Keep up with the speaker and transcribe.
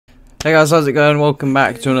Hey guys, how's it going? Welcome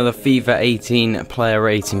back to another FIFA 18 player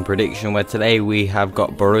rating prediction, where today we have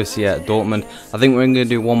got Borussia Dortmund. I think we're going to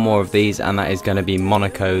do one more of these, and that is going to be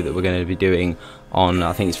Monaco, that we're going to be doing on,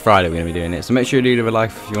 I think it's Friday we're going to be doing it. So make sure you do leave a like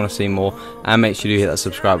if you want to see more, and make sure you do hit that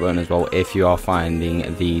subscribe button as well if you are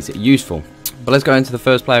finding these useful. But let's go into the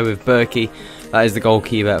first player with Berkey. That is the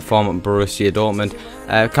goalkeeper from Borussia Dortmund.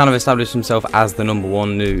 Kind of established himself as the number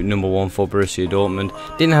one for Borussia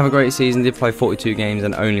Dortmund. Didn't have a great season, did play 42 games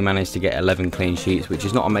and only managed to get 11 clean sheets, which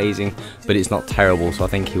is not amazing, but it's not terrible, so I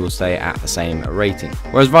think he will stay at the same rating.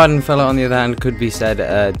 Whereas Weidenfeller, on the other hand, could be said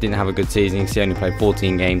didn't have a good season. He only played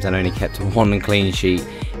 14 games and only kept one clean sheet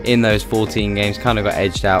in those 14 games. Kind of got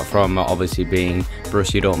edged out from obviously being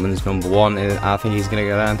Borussia Dortmund's number one, and I think he's going to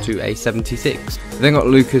go down to a 76. We then got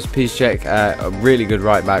Lucas Piszczek, a really good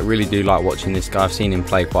right back. Really do like watching this guy. I've seen him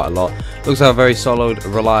play quite a lot. Looks like a very solid,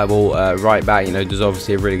 reliable right back. You know, does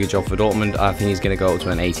obviously a really good job for Dortmund. I think he's going to go up to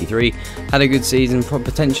an 83. Had a good season,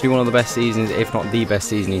 potentially one of the best seasons, if not the best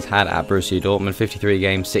season he's had at Borussia Dortmund. 53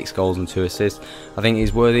 games, 6 goals and 2 assists. I think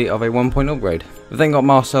he's worthy of a 1-point upgrade. We've then got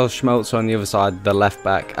Marcel Schmelzer on the other side, the left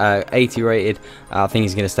back, 80 rated. I think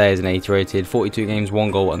he's going to stay as an 80 rated. 42 games,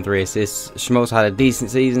 1 goal and 3 assists. Schmelzer had a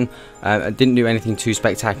decent season. Didn't do anything too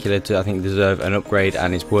spectacular to, I think, deserve an upgrade,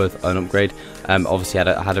 and is worth an upgrade. Obviously had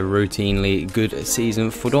a routinely good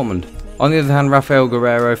season for Dortmund. On the other hand, Rafael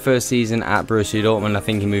Guerreiro, first season at Borussia Dortmund. I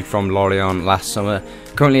think he moved from Lorient last summer.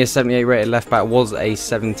 Currently a 78 rated left back, was a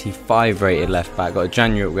 75 rated left back. Got a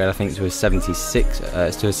January upgrade, I think, to a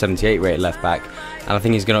 78 rated left back. And I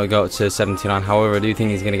think he's going to go up to 79. However, I do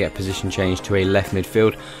think he's going to get position change to a left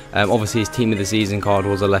midfield. Obviously, his team of the season card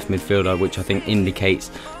was a left midfielder, which I think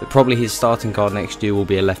indicates that probably his starting card next year will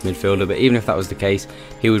be a left midfielder. But even if that was the case,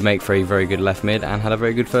 he would make for a very good left mid and had a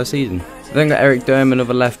very good first season. Then got Eric Durm,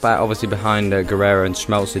 another left back, obviously behind Guerreiro and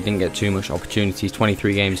Schmelzer. Didn't get too much opportunities.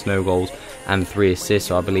 23 games, no goals and 3 assists,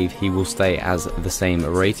 so I believe he will stay as the same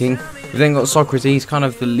rating. We've then got Sokratis, kind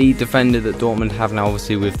of the lead defender that Dortmund have now,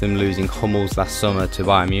 obviously with them losing Hummels last summer to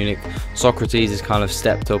Bayern Munich. Sokratis has kind of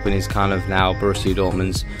stepped up and is kind of now Borussia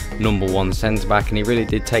Dortmund's number one centre back, and he really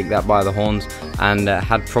did take that by the horns and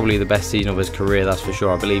had probably the best season of his career, that's for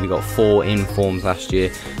sure. I believe he got 4 informs last year,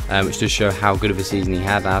 which does show how good of a season he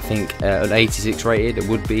had. I think at 86 rated it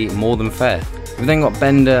would be more than fair. We've then got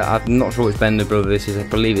Bender. I'm not sure which Bender brother this is. I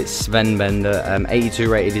believe it's Sven Bender. 82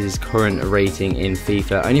 rated is his current rating in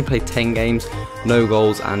FIFA. Only played 10 games, no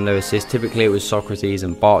goals and no assists. Typically it was Sokratis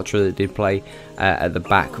and Bartra that did play at the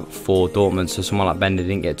back for Dortmund, so someone like Bender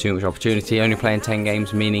didn't get too much opportunity. Only playing 10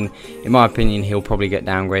 games, meaning, in my opinion, he'll probably get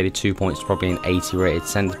downgraded 2 points to probably an 80 rated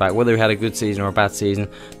centre back. Whether he had a good season or a bad season,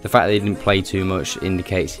 the fact that he didn't play too much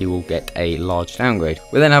indicates he will get a large downgrade.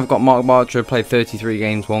 We then have got Marc Bartra, played 33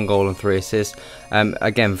 games, 1 goal and 3 assists.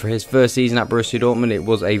 Again, for his first season at Borussia Dortmund, it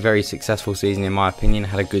was a very successful season in my opinion.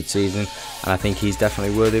 Had a good season, and I think he's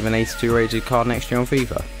definitely worthy of an 82 rated card next year on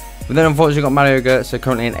FIFA. But then unfortunately got Mario Götze,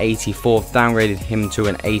 currently an 84th, downgraded him to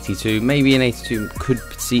an 82. Maybe an 82 could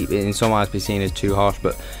in some eyes be seen as too harsh,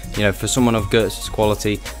 but you know, for someone of Götze's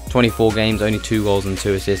quality, 24 games, only 2 goals and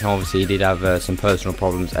 2 assists, and obviously he did have some personal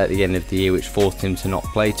problems at the end of the year which forced him to not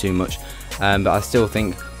play too much. But I still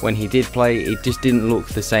think when he did play, it just didn't look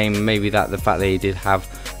the same. Maybe that the fact that he did have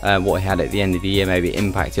what he had at the end of the year maybe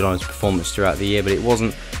impacted on his performance throughout the year, but it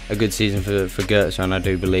wasn't a good season for Götze, and I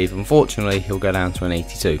do believe, unfortunately, he'll go down to an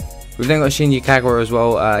 82. We've then got Shinji Kagawa as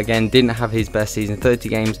well. Again, didn't have his best season. 30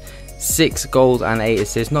 games, 6 goals and 8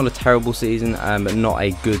 assists. Not a terrible season, but not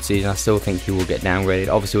a good season. I still think he will get downgraded.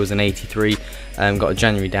 Obviously, it was an 83. Got a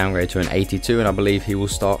January downgrade to an 82, and I believe he will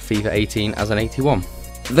start FIFA 18 as an 81.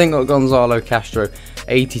 We've then got Gonzalo Castro,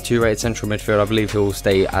 82 rated central midfield. I believe he will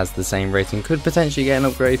stay as the same rating. Could potentially get an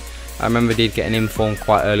upgrade. I remember did get an inform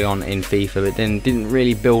quite early on in FIFA, but then didn't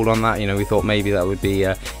really build on that. You know, we thought maybe that would be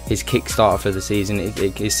his kickstarter for the season.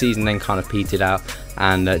 His season then kind of petered out,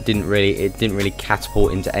 and didn't really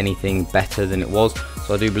catapult into anything better than it was.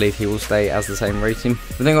 So I do believe he will stay as the same rating.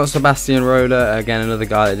 But then got Sebastian Rode, again another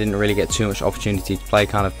guy that didn't really get too much opportunity to play.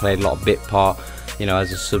 Kind of played a lot of bit part, you know,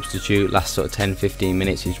 as a substitute last sort of 10-15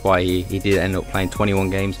 minutes, is why he did end up playing 21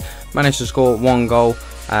 games. Managed to score 1 goal,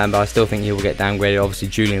 but I still think he will get downgraded. Obviously,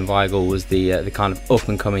 Julian Weigl was the kind of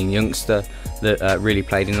up-and-coming youngster that really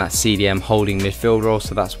played in that CDM holding midfield role,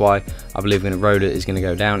 so that's why I believe Rode is going to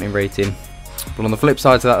go down in rating. But on the flip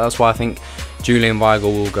side to that, that's why I think Julian Weigl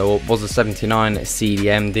will go up. Was a 79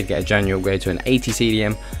 CDM, did get a January upgrade to an 80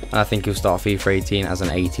 CDM, and I think he'll start FIFA 18 as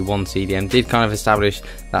an 81 CDM. Did kind of establish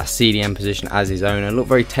that CDM position as his own, and looked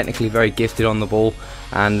very technically very gifted on the ball,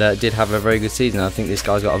 and did have a very good season. I think this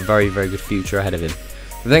guy's got a very, very good future ahead of him.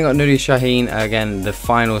 We've then got Nuri Sahin, again the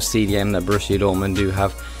final CDM that Borussia Dortmund do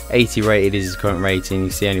have. 80 rated is his current rating. You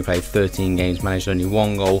see, he only played 13 games, managed only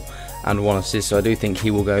 1 goal and 1 assist, so I do think he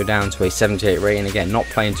will go down to a 78 rating. Again, not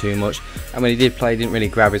playing too much, and when he did play, he didn't really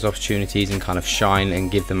grab his opportunities and kind of shine and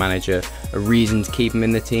give the manager a reason to keep him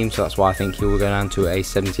in the team, so that's why I think he will go down to a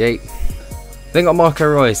 78. Then got Marco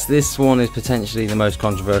Reus. This one is potentially the most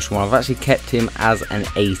controversial one. I've actually kept him as an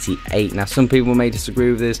 88. Now, some people may disagree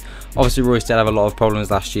with this. Obviously, Reus did have a lot of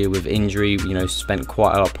problems last year with injury. You know, spent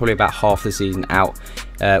quite a lot, probably about half the season out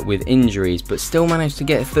with injuries, but still managed to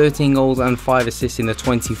get 13 goals and 5 assists in the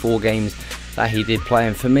 24 games that he did play.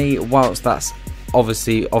 And for me, whilst that's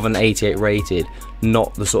obviously of an 88 rated,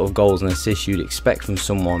 not the sort of goals and assists you'd expect from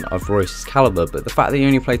someone of Reus's calibre, but the fact that he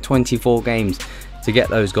only played 24 games to get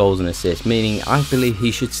those goals and assists, meaning I believe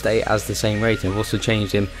he should stay as the same rating. I've also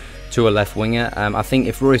changed him to a left winger. I think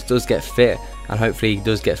if Reus does get fit, and hopefully he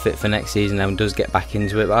does get fit for next season and does get back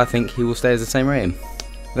into it, but I think he will stay as the same rating.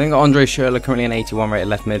 Then got Andre Schürrle, currently an 81 rated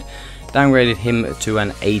left mid. Downgraded him to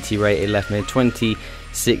an 80 rated left mid.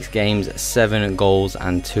 26 games, 7 goals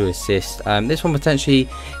and 2 assists. This one potentially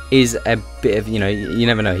is a bit of, you know, you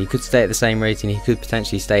never know. He could stay at the same rating. He could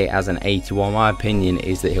potentially stay as an 81. My opinion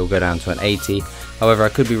is that he'll go down to an 80. However, I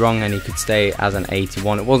could be wrong and he could stay as an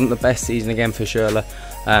 81. It wasn't the best season again for Schürrle.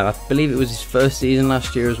 I believe it was his first season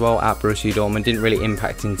last year as well at Borussia Dortmund. Didn't really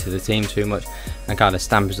impact into the team too much and kind of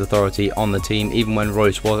stamp his authority on the team. Even when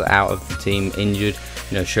Reus was out of the team injured,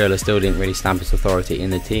 you know, Schürrle still didn't really stamp his authority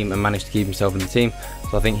in the team and managed to keep himself in the team.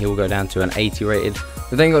 So I think he will go down to an 80 rated.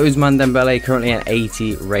 But then got Ousmane Dembele, currently an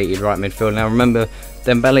 80 rated right midfielder. Now remember,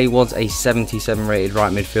 Dembele was a 77 rated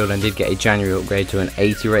right midfielder and did get a January upgrade to an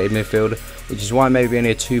 80 rated midfielder, which is why maybe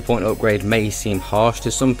only a 2-point upgrade may seem harsh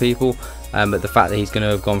to some people. But the fact that he's going to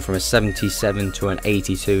have gone from a 77 to an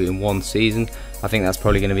 82 in 1 season, I think that's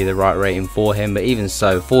probably going to be the right rating for him. But even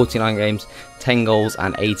so, 49 games, 10 goals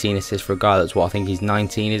and 18 assists for a guy that's, what, I think he's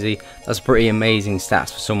 19, is he? That's pretty amazing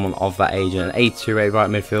stats for someone of that age. And an 82 rated right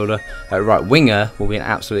midfielder, right winger, will be an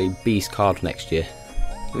absolutely beast card next year.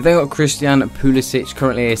 We've then got Christian Pulisic,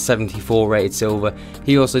 currently a 74 rated silver.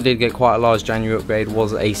 He also did get quite a large January upgrade,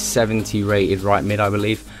 was a 70 rated right mid, I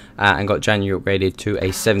believe, and got January upgraded to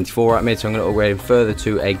a 74 right mid, so I'm going to upgrade him further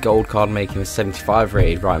to a gold card, making him a 75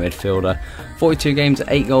 rated right midfielder. 42 games,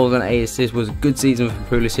 8 goals and 8 assists, was a good season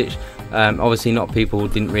for Pulisic. Obviously not people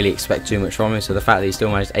didn't really expect too much from him, so the fact that he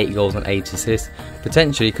still managed 8 goals and 8 assists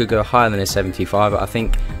potentially could go higher than a 75, but I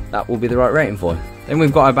think that will be the right rating for him. Then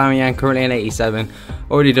we've got Aubameynag, currently an 87.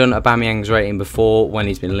 Already done Aubameynag's rating before when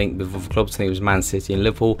he's been linked with other clubs. I think it was Man City and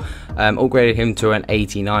Liverpool. Upgraded him to an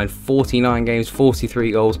 89, 49 games,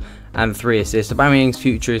 43 goals and 3 assists. Aubameynag's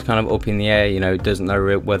future is kind of up in the air. You know, doesn't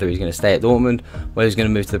know whether he's going to stay at Dortmund, whether he's going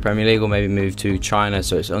to move to the Premier League or maybe move to China,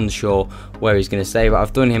 so it's unsure where he's going to stay. But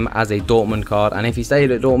I've done him as a Dortmund card, and if he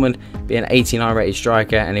stayed at Dortmund, be an 89 rated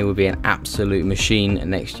striker, and he would be an absolute machine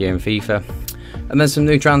next year in FIFA. And then some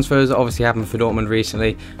new transfers that obviously happened for Dortmund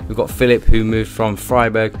recently. We've got Philip, who moved from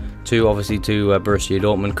Freiburg to Borussia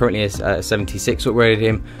Dortmund. Currently a 76, upgraded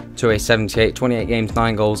him to a 78. 28 games,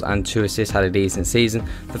 9 goals and 2 assists, had a decent season.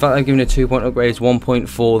 The fact that I've given a 2-point upgrade is 1 point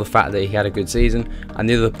for the fact that he had a good season, and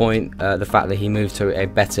the other point, the fact that he moved to a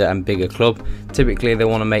better and bigger club. Typically they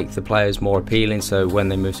want to make the players more appealing, so when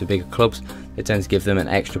they move to bigger clubs, they tend to give them an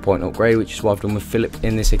extra point upgrade, which is what I've done with Philip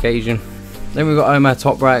in this occasion. Then we've got Ömer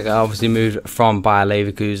Toprak, obviously moved from Bayer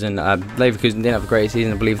Leverkusen. Leverkusen didn't have a great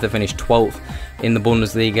season. I believe they finished 12th in the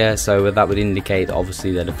Bundesliga, so that would indicate that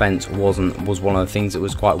obviously their defence was one of the things that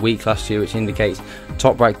was quite weak last year, which indicates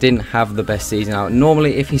Toprak didn't have the best season out.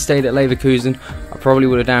 Normally, if he stayed at Leverkusen, I probably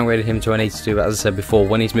would have downgraded him to an 82, but as I said before,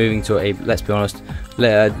 when he's moving to a, let's be honest,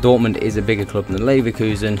 Dortmund is a bigger club than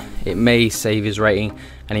Leverkusen, it may save his rating,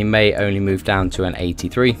 and he may only move down to an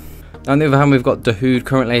 83. On the other hand, we've got Dahoud,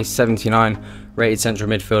 currently a 79 rated central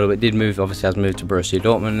midfielder, but did move, obviously has moved to Borussia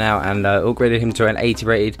Dortmund now, and upgraded him to an 80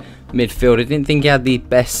 rated midfielder. Didn't think he had the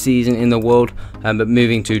best season in the world, but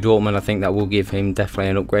moving to Dortmund, I think that will give him definitely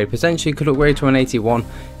an upgrade. Potentially could upgrade to an 81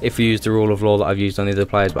 if we use the rule of law that I've used on the other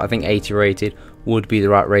players, but I think 80 rated would be the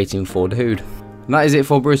right rating for Dahoud. And that is it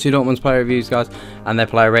for Borussia Dortmund's player reviews, guys, and their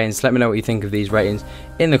player ratings. Let me know what you think of these ratings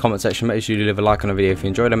in the comment section. Make sure you leave a like on the video if you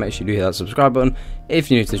enjoyed it. Make sure you do hit that subscribe button if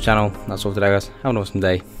you're new to the channel. That's all for today, guys. Have an awesome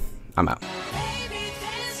day. I'm out.